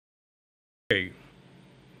Okay,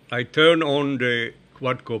 I turn on the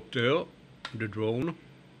quadcopter, the drone.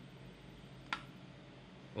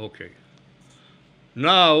 Okay.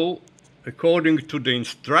 Now, according to the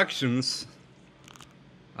instructions,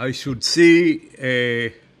 I should see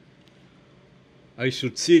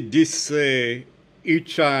this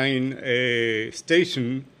e-Chine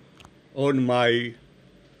station on my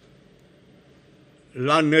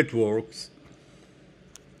LAN networks.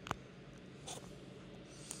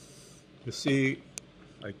 You see,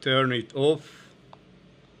 I turn it off.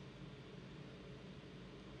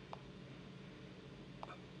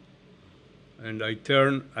 And I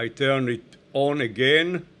turn it on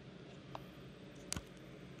again.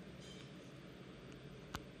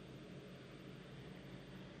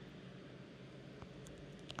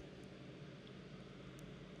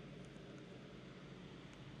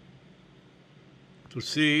 To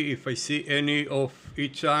see if I see any of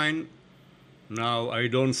e-Chine. Now I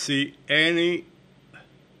don't see any.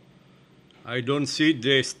 I don't see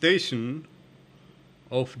the station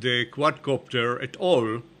of the quadcopter at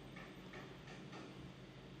all.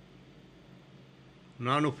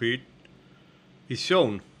 None of it is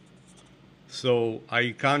shown. So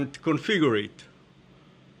I can't configure it.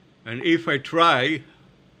 And if I try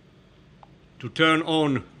to turn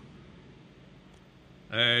on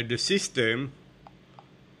the system,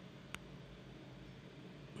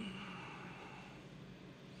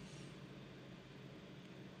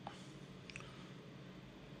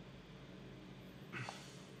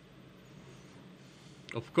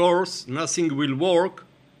 of course, nothing will work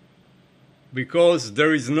because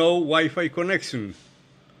there is no Wi-Fi connection.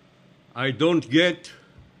 I don't get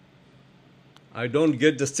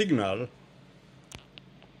the signal.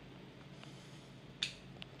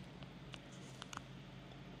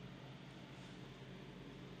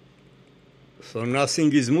 So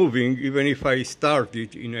nothing is moving, even if I start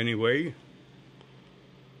it in any way.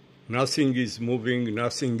 Nothing is moving,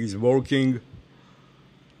 nothing is working.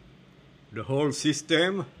 The whole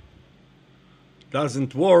system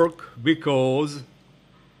doesn't work because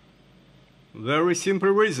very simple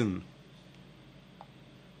reason.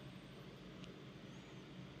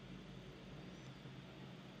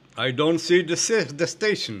 I don't see the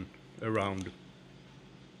station around.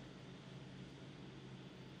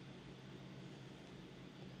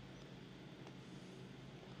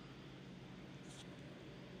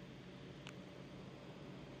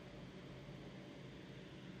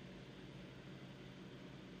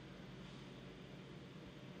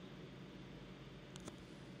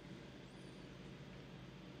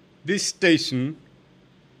 This station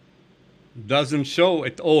doesn't show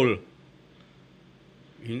at all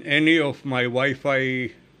in any of my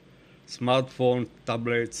Wi-Fi smartphone,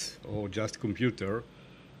 tablets, or just computer.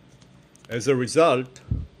 As a result,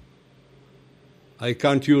 I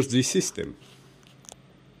can't use this system.